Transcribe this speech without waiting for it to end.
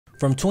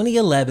From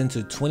 2011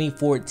 to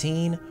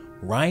 2014,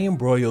 Ryan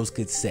Broyles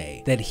could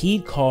say that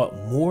he'd caught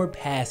more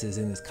passes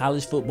in his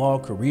college football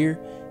career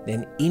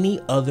than any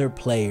other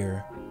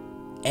player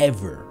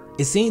ever.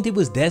 It seemed he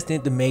was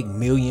destined to make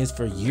millions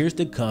for years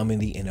to come in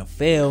the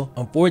NFL.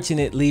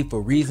 Unfortunately,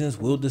 for reasons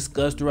we'll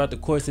discuss throughout the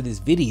course of this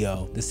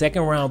video, the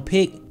second round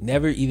pick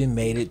never even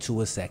made it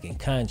to a second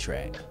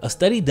contract. A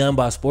study done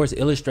by Sports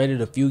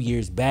Illustrated a few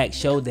years back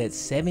showed that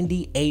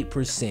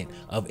 78%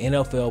 of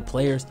NFL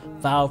players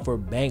filed for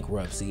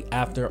bankruptcy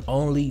after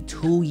only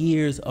 2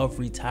 years of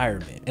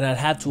retirement. And I'd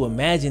have to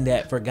imagine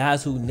that for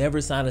guys who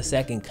never signed a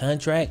second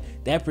contract,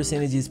 that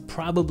percentage is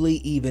probably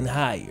even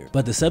higher.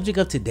 But the subject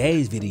of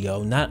today's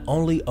video not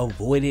only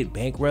avoided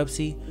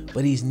bankruptcy,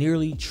 but he's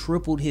nearly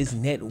tripled his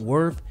net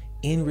worth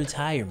in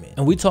retirement.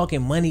 And we're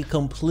talking money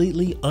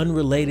completely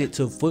unrelated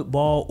to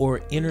football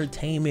or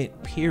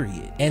entertainment,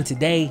 period. And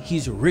today,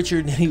 he's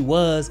richer than he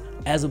was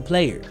as a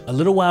player. A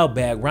little while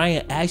back,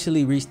 Ryan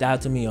actually reached out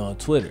to me on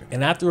Twitter.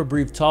 And after a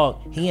brief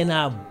talk, he and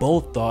I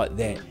both thought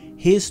that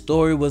his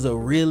story was a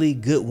really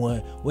good one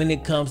when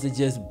it comes to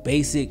just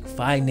basic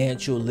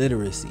financial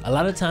literacy. A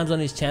lot of times on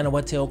this channel,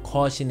 I tell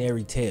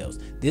cautionary tales.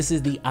 This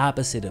is the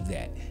opposite of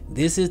that.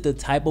 This is the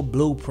type of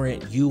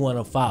blueprint you want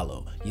to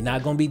follow. You're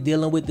not going to be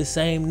dealing with the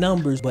same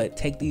numbers, but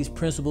take these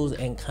principles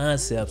and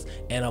concepts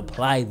and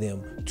apply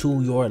them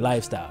to your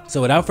lifestyle.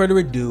 So without further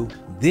ado,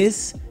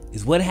 this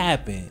is what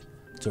happened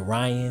to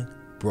Ryan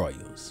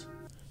Broyles.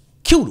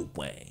 Cue the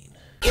Wayne.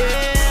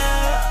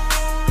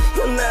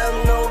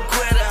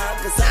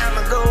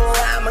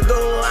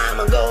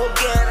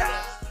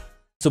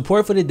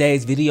 Support for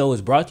today's video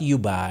is brought to you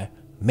by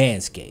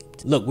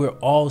Manscaped. Look, we're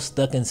all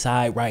stuck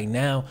inside right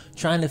now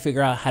trying to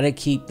figure out how to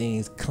keep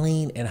things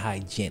clean and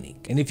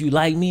hygienic. And if you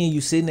like me and you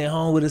sitting at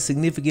home with a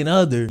significant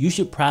other, you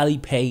should probably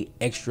pay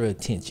extra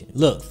attention.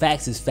 Look,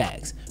 facts is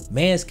facts.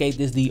 Manscaped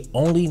is the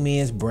only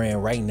men's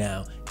brand right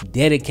now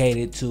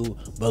dedicated to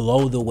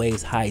below the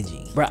waist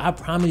hygiene. Bro, I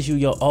promise you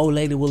your old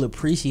lady will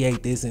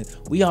appreciate this, and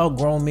we all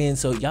grown men,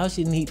 so y'all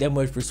shouldn't need that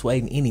much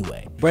persuading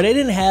anyway. Bro, they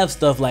didn't have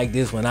stuff like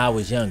this when I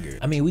was younger.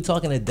 I mean, we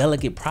talking a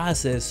delicate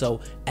process,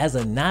 so as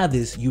a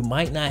novice, you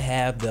might not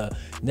have the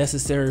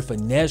necessary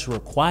finesse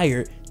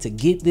required to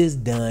get this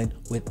done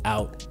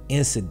without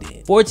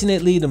incident.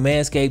 Fortunately, the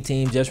Manscaped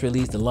team just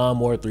released the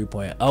Lawnmower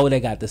 3.0. They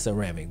got the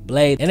ceramic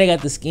blade and they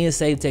got the skin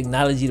safe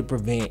technology to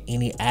prevent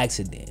any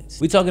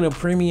accidents. We're talking a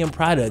premium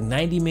product,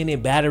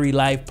 90-minute battery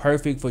life,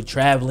 perfect for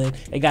traveling.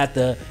 They got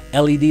the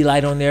LED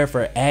light on there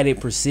for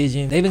added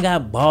precision. They even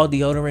got ball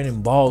deodorant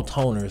and ball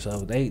toner,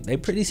 so they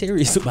pretty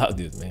serious about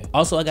this, man.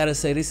 Also, I gotta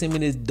say, they sent me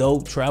this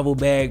dope travel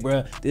bag,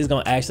 bro. This is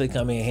gonna actually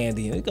come in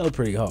handy and it goes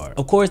pretty hard.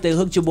 Of course, they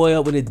hooked your boy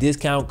up with a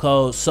discount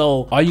code,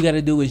 so all you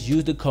gotta do is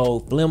use the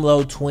code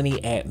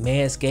FlemLo20 at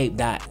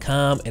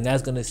manscaped.com, and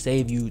that's gonna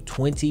save you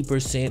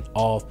 20%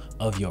 off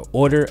of your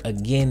order.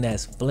 Again,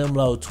 that's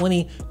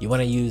FlemLo20. You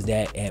wanna use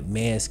that at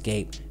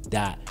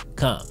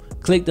manscaped.com.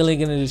 Click the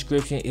link in the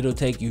description, it'll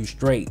take you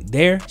straight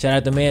there. Shout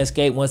out to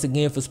Manscaped once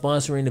again for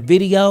sponsoring the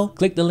video.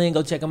 Click the link,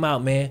 go check them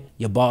out, man.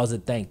 Your balls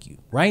will thank you.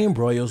 Ryan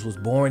Broyles was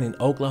born in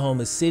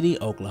Oklahoma City,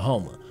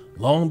 Oklahoma,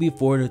 long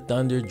before the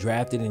Thunder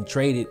drafted and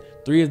traded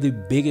 3 of the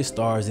biggest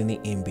stars in the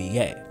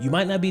NBA. You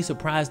might not be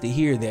surprised to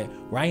hear that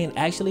Ryan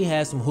actually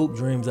had some hoop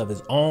dreams of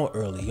his own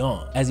early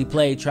on, as he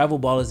played travel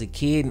ball as a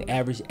kid and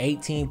averaged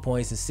 18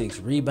 points and 6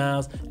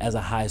 rebounds as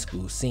a high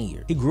school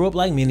senior. He grew up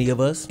like many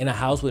of us in a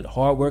house with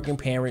hardworking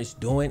parents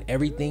doing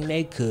everything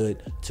they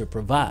could to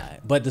provide.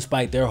 But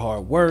despite their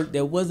hard work,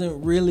 there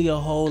wasn't really a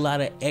whole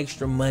lot of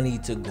extra money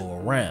to go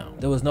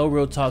around. There was no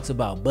real talks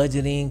about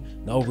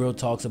budgeting, no real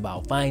talks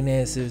about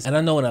finances. And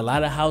I know in a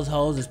lot of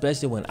households,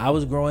 especially when I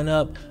was growing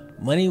up,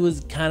 money was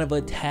kind of a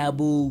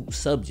taboo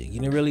subject. You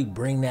didn't really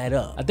bring that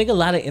up. I think a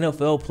lot of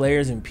NFL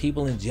players and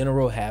people in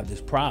general have this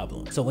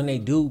problem. So when they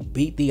do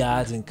beat the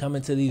odds and come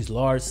into these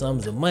large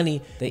sums of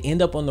money, they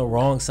end up on the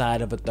wrong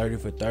side of a 30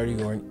 for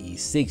 30 or an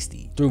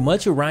E60. Through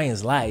much of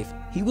Ryan's life,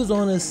 he was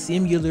on a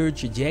similar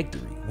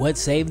trajectory. What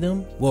saved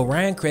him? Well,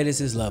 Ryan credits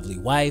his lovely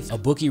wife, a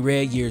book he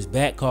read years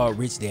back called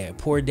Rich Dad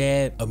Poor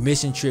Dad, a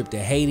mission trip to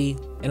Haiti,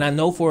 and I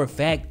know for a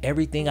fact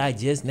everything I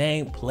just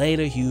named played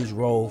a huge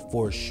role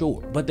for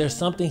sure. But there's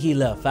something he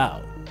left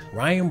out.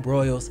 Ryan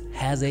Broyles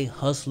has a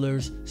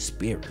hustler's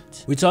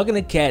spirit. We're talking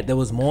a cat that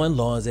was mowing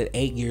lawns at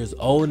 8 years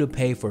old to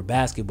pay for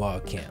basketball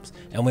camps.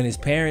 And when his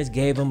parents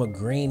gave him a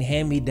green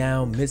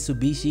hand-me-down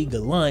Mitsubishi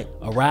Galant,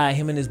 a ride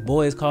him and his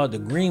boys called the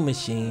Green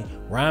Machine,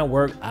 Ryan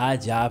worked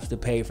odd jobs to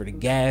pay for the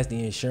gas,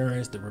 the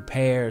insurance, the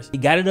repairs. He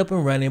got it up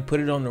and running, put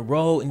it on the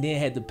road, and then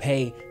had to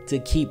pay to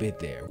keep it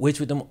there. Which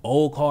with them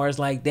old cars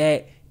like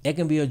that, it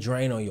can be a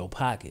drain on your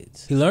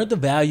pockets. He learned the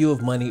value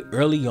of money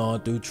early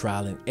on through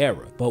trial and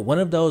error, but one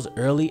of those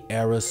early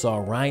errors saw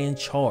Ryan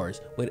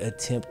charged with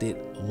attempted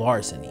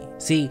larceny.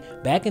 See,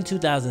 back in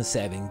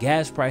 2007,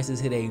 gas prices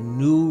hit a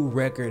new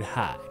record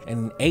high,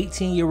 and an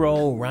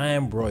 18-year-old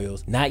Ryan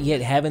Broyles, not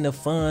yet having the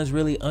funds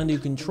really under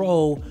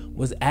control,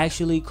 was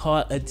actually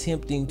caught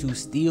attempting to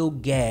steal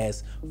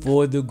gas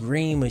for the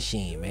green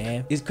machine,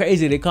 man. It's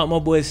crazy, they caught my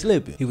boy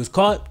slipping. He was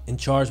caught and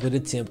charged with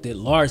attempted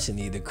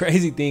larceny. The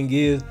crazy thing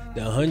is,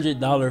 the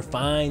 $100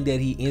 fine that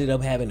he ended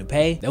up having to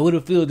pay, that would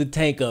have filled the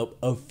tank up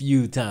a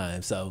few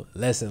times, so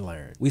lesson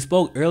learned. We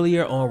spoke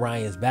earlier on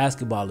Ryan's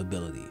basketball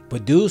ability,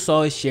 but dude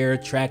saw his share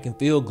of track and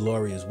field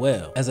glory as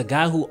well. As a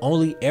guy who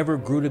only ever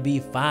grew to be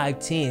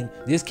 5'10",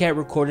 this cat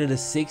recorded a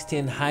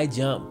 6'10" high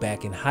jump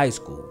back in high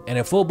school. And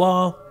in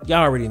football, y'all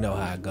already know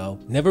how it go.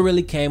 Never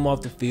really came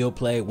off the field,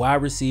 played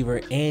wide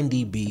receiver and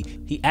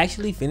DB. He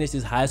actually finished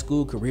his high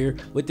school career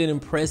with an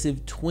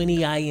impressive 20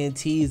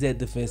 INTs at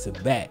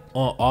defensive back.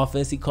 On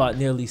offense, he caught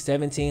nearly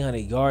 1,700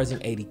 yards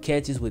and 80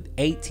 catches with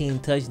 18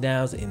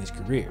 touchdowns in his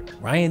career.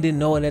 Ryan didn't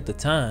know it at the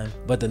time,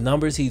 but the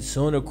numbers he'd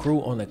soon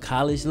accrue on the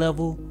college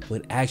level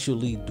would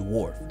actually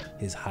dwarf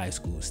his high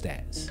school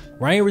stats.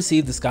 Ryan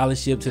received a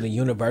scholarship to the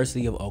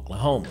University of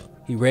Oklahoma.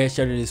 He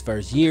redshirted his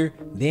first year,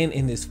 then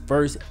in his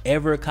first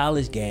ever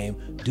college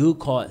game, dude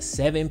caught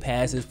 7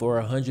 passes for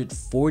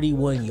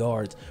 141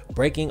 yards,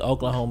 breaking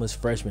Oklahoma's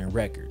freshman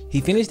record.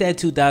 He finished that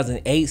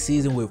 2008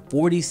 season with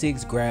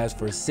 46 grabs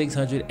for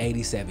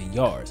 687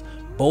 yards.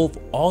 Both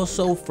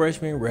also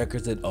freshman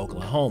records at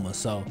Oklahoma,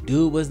 so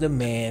dude was the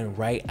man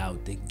right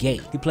out the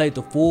gate. He played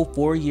the full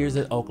 4 years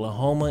at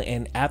Oklahoma,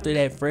 and after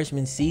that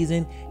freshman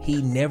season,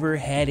 he never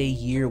had a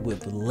year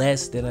with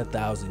less than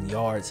 1,000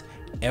 yards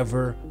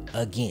ever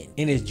again.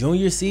 In his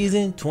junior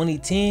season,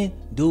 2010,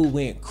 dude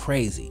went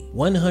crazy.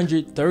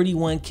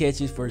 131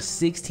 catches for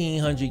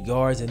 1,600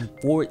 yards and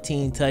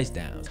 14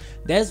 touchdowns.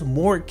 That's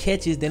more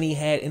catches than he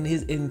had in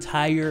his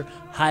entire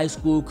high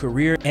school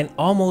career, and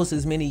almost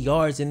as many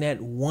yards in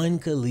that one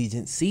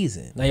collegiate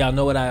season. Now y'all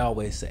know what I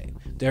always say,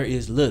 there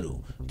is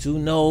little to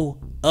no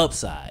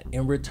upside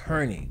in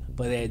returning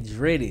for that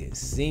dreaded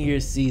senior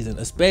season,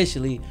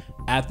 especially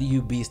after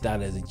you beast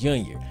out as a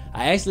junior.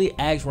 I actually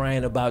asked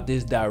Ryan about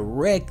this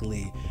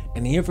directly,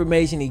 and the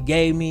information he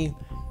gave me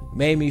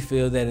made me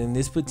feel that in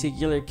this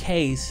particular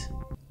case,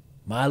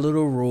 my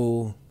little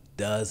rule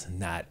does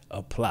not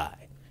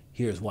apply.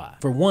 Here's why.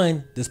 For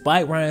one,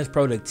 despite Ryan's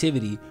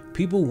productivity,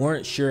 people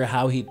weren't sure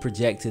how he'd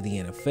project to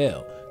the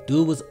NFL.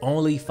 Dude was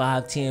only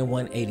 5'10",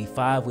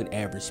 185 with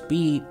average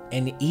speed,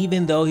 and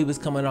even though he was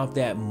coming off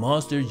that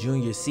monster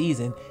junior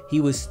season,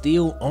 he was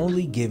still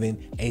only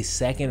given a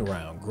 2nd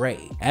round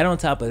grade. Add on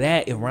top of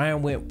that, if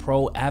Ryan went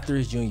pro after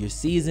his junior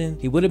season,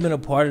 he would have been a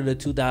part of the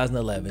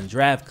 2011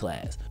 draft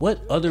class.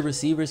 What other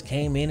receivers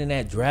came in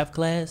that draft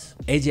class?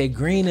 AJ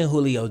Green and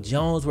Julio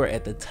Jones were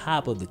at the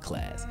top of the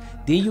class.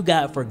 Then you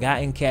got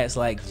forgotten cats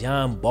like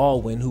John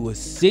Baldwin, who was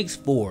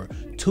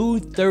 6'4",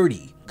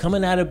 230,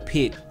 coming out of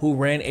Pitt, who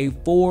ran a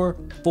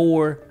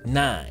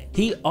 4.49.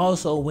 He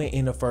also went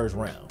in the 1st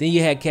round. Then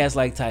you had cats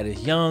like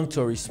Titus Young,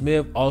 Torrey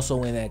Smith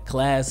also in that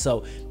class.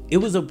 So it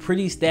was a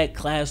pretty stacked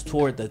class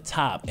toward the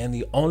top, and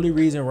the only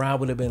reason Ryan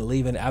would have been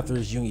leaving after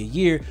his junior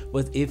year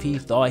was if he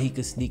thought he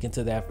could sneak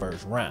into that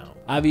 1st round.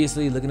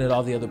 Obviously, looking at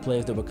all the other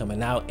players that were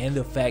coming out and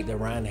the fact that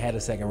Ryan had a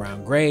 2nd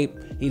round grade,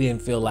 he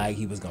didn't feel like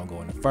he was gonna go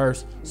in the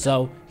 1st,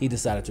 so he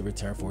decided to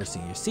return for his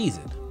senior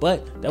season.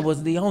 But that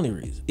wasn't the only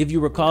reason. If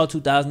you recall,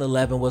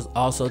 2011 was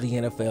also the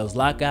NFL's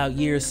lockout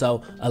year,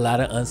 so a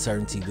lot of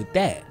uncertainty with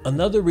that.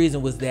 Another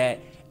reason was that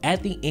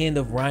at the end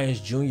of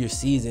Ryan's junior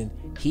season,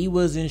 he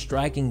was in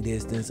striking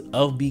distance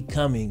of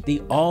becoming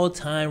the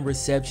all-time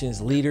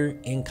receptions leader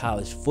in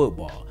college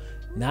football.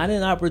 Not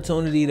an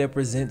opportunity that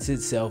presents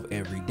itself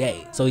every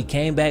day. So he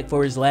came back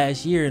for his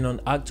last year, and on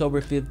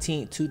October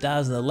 15,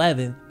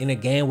 2011, in a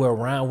game where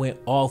Ryan went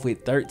off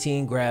with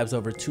 13 grabs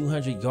over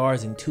 200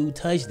 yards and 2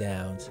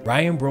 touchdowns,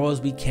 Ryan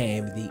Broyles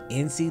became the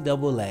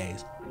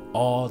NCAA's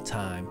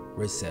all-time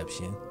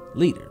reception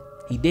leader.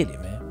 He did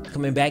it, man.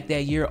 Coming back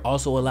that year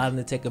also allowed him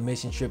to take a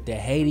mission trip to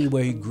Haiti,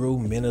 where he grew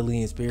mentally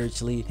and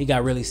spiritually. He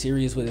got really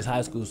serious with his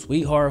high school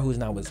sweetheart, who's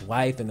now his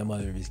wife and the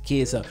mother of his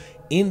kids. So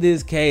in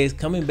this case,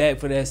 coming back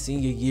for that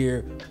senior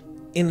year,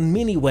 in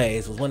many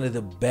ways, was one of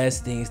the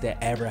best things that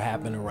ever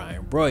happened to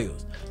Ryan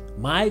Broyles.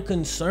 My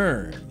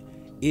concern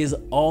is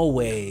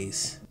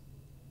always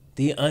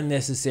the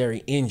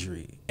unnecessary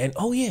injury. And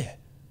oh yeah,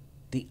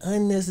 the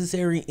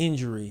unnecessary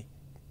injury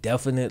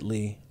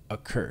definitely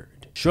occurred.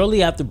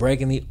 Shortly after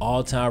breaking the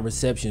all-time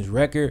receptions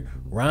record,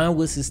 Ryan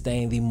would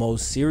sustain the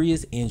most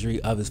serious injury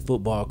of his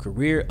football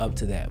career up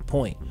to that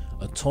point,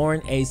 a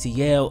torn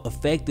ACL,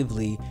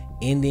 effectively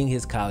ending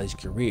his college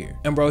career.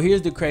 And bro,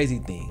 here's the crazy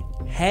thing.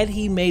 Had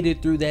he made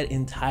it through that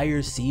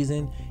entire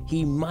season,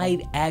 he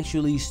might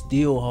actually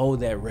still hold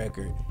that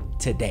record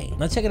today.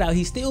 Now check it out,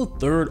 he's still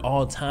third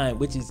all time,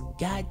 which is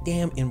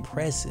goddamn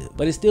impressive,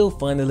 but it's still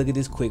fun to look at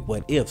this quick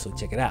what if, so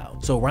check it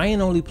out. So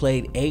Ryan only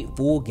played 8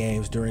 full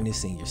games during his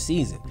senior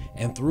season,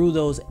 and through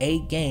those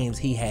 8 games,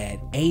 he had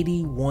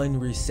 81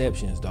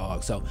 receptions,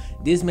 dog. So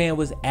this man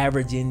was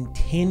averaging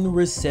 10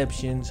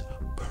 receptions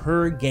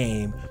per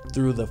game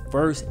through the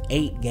first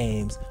 8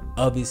 games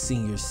of his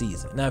senior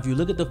season. Now, if you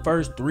look at the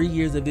first 3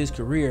 years of his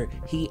career,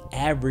 he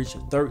averaged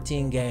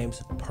 13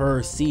 games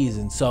per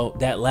season. So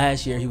that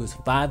last year, he was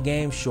 5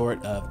 games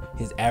short of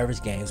his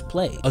average games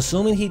played.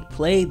 Assuming he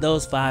played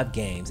those 5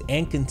 games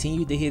and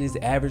continued to hit his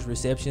average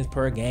receptions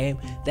per game,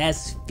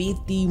 that's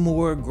 50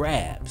 more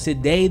grabs.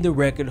 Today, the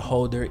record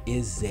holder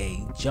is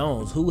Zay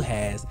Jones, who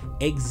has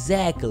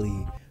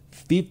exactly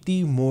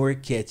 50 more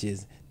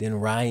catches than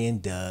Ryan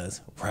does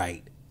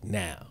right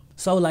now.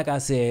 So like I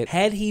said,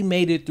 had he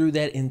made it through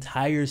that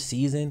entire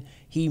season,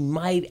 he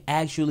might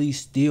actually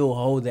still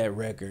hold that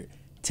record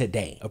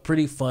today. A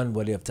pretty fun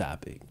what if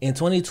topic. In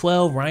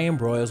 2012, Ryan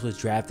Broyles was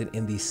drafted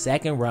in the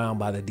 2nd round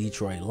by the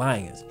Detroit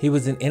Lions. He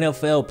was an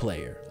NFL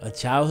player, a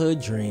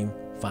childhood dream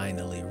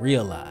finally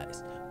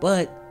realized.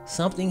 But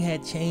something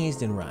had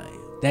changed in Ryan.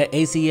 That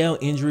ACL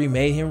injury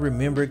made him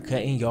remember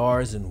cutting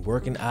yards and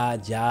working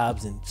odd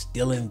jobs and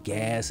stealing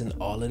gas and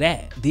all of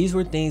that. These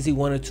were things he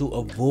wanted to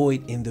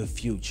avoid in the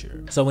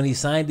future. So when he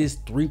signed this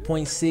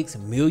 $3.6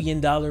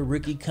 million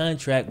rookie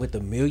contract with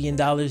 $1 million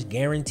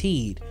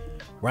guaranteed,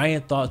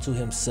 Ryan thought to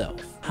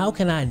himself, how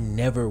can I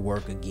never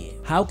work again?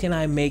 How can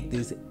I make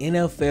this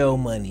NFL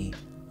money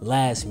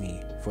last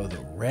me for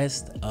the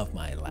rest of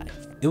my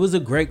life? It was a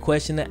great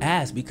question to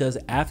ask because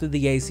after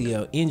the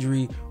ACL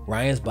injury,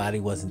 Ryan's body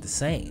wasn't the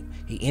same.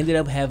 He ended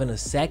up having a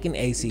second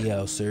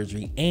ACL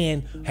surgery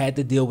and had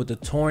to deal with the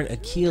torn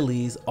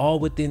Achilles all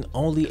within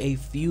only a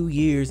few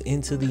years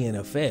into the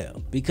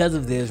NFL. Because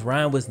of this,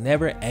 Ryan was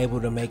never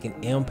able to make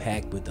an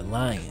impact with the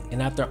Lions.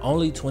 And after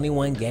only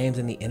 21 games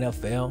in the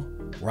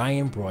NFL,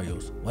 Ryan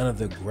Broyles, one of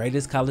the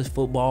greatest college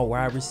football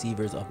wide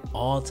receivers of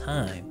all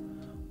time,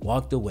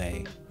 walked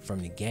away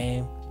from the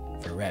game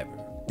forever.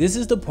 This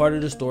is the part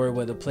of the story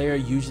where the player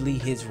usually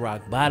hits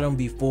rock bottom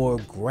before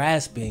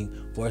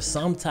grasping for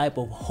some type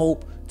of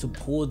hope to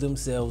pull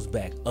themselves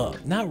back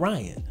up. Not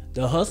Ryan.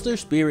 The hustler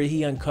spirit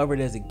he uncovered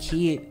as a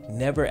kid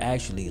never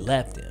actually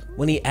left him.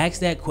 When he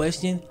asked that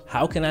question,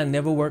 how can I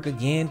never work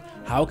again?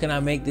 How can I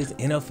make this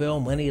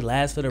NFL money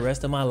last for the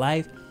rest of my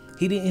life?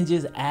 He didn't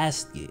just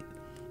ask it.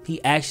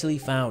 He actually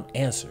found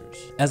answers.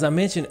 As I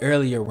mentioned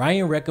earlier,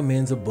 Ryan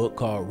recommends a book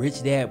called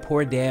Rich Dad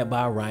Poor Dad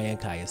by Ryan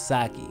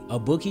Kiyosaki, a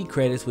book he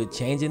credits with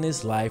changing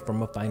his life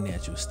from a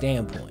financial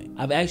standpoint.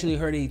 I've actually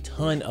heard a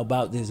ton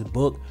about this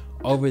book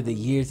over the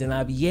years and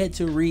I've yet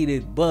to read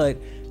it, but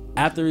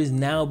after it's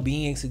now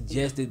being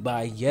suggested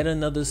by yet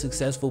another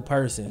successful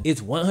person,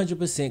 it's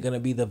 100% gonna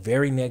be the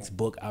very next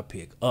book I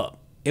pick up.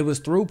 It was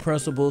through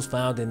principles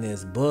found in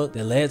this book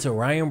that led to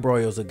Ryan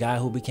Broyles, a guy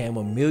who became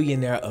a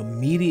millionaire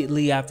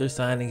immediately after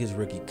signing his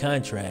rookie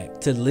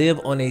contract, to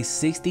live on a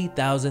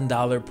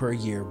 $60,000 per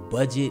year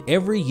budget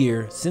every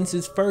year since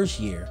his first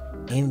year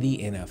in the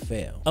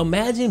NFL.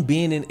 Imagine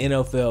being an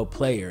NFL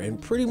player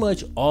and pretty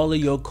much all of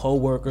your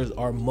co-workers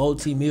are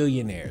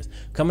multi-millionaires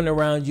coming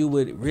around you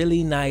with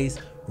really nice,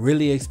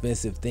 really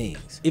expensive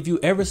things. If you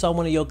ever saw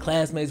one of your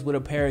classmates with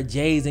a pair of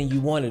J's and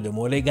you wanted them,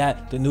 or they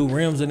got the new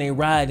rims on their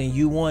ride and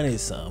you wanted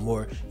some,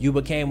 or you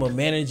became a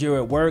manager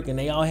at work and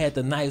they all had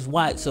the nice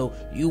watch so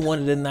you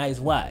wanted a nice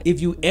watch.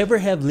 If you ever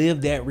have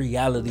lived that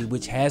reality,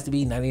 which has to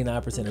be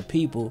 99% of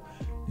people,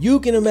 you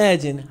can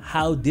imagine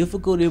how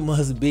difficult it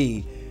must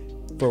be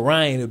for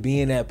Ryan to be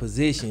in that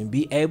position,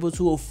 be able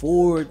to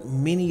afford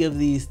many of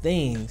these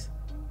things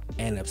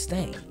and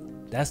abstain.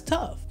 That's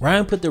tough.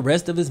 Ryan put the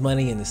rest of his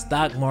money in the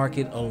stock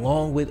market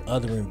along with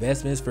other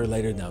investments for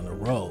later down the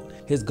road.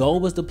 His goal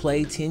was to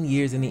play 10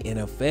 years in the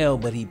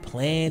NFL, but he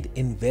planned,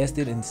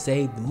 invested, and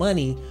saved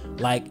money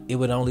like it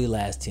would only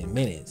last 10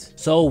 minutes.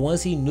 So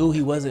once he knew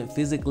he wasn't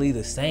physically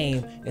the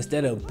same,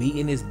 instead of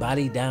beating his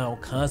body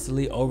down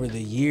constantly over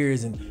the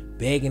years and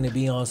begging to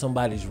be on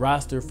somebody's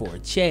roster for a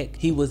check,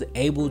 he was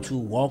able to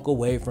walk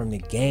away from the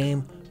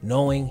game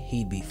knowing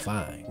he'd be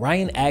fine.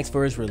 Ryan asked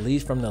for his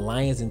release from the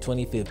Lions in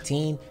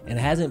 2015 and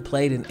hasn't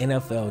played an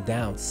NFL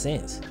down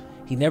since.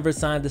 He never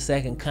signed a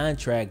second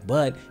contract,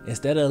 but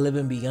instead of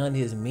living beyond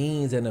his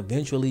means and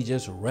eventually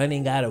just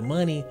running out of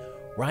money,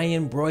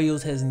 Ryan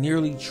Broyles has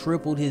nearly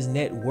tripled his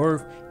net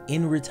worth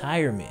in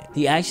retirement.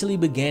 He actually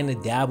began to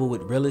dabble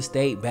with real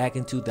estate back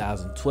in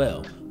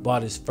 2012,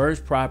 bought his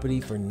first property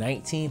for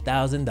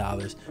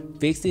 $19,000,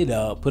 fixed it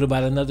up, put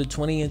about another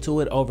 20 into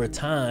it over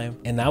time,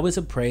 and now it's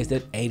appraised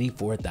at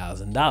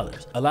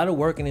 $84,000. A lot of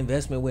work and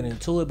investment went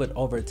into it, but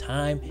over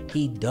time,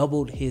 he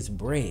doubled his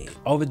bread.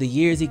 Over the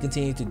years, he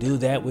continued to do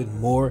that with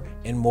more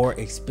and more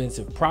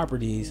expensive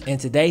properties, and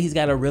today he's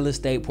got a real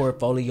estate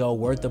portfolio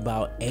worth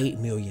about $8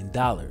 million,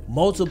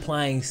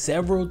 multiplying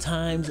several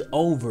times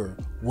over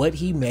what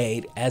he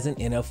made as an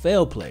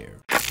NFL player.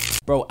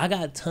 Bro, I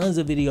got tons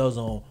of videos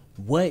on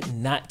what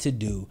not to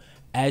do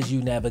as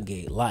you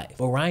navigate life.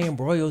 But Ryan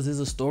Broyles is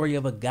a story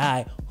of a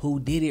guy who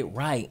did it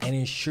right and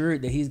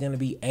ensured that he's gonna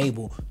be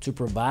able to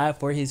provide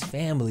for his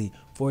family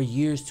for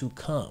years to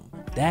come.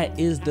 That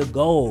is the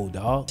goal,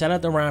 dog. Shout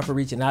out to Ryan for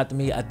reaching out to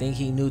me. I think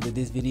he knew that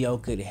this video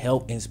could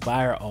help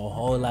inspire a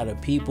whole lot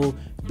of people.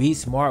 Be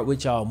smart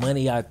with y'all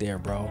money out there,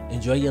 bro.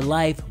 Enjoy your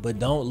life, but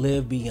don't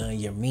live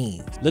beyond your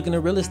means. Looking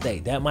at real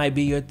estate, that might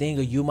be your thing,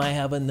 or you might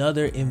have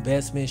another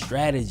investment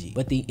strategy.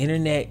 But the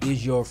internet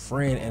is your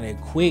friend, and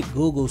a quick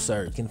Google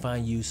search can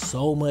find you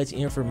so much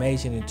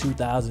information in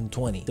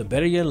 2020 to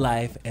better your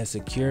life and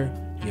secure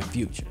your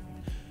future.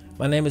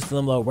 My name is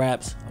FlemLo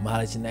Raps. I'm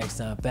out at you next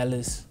time,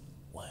 fellas.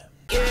 One.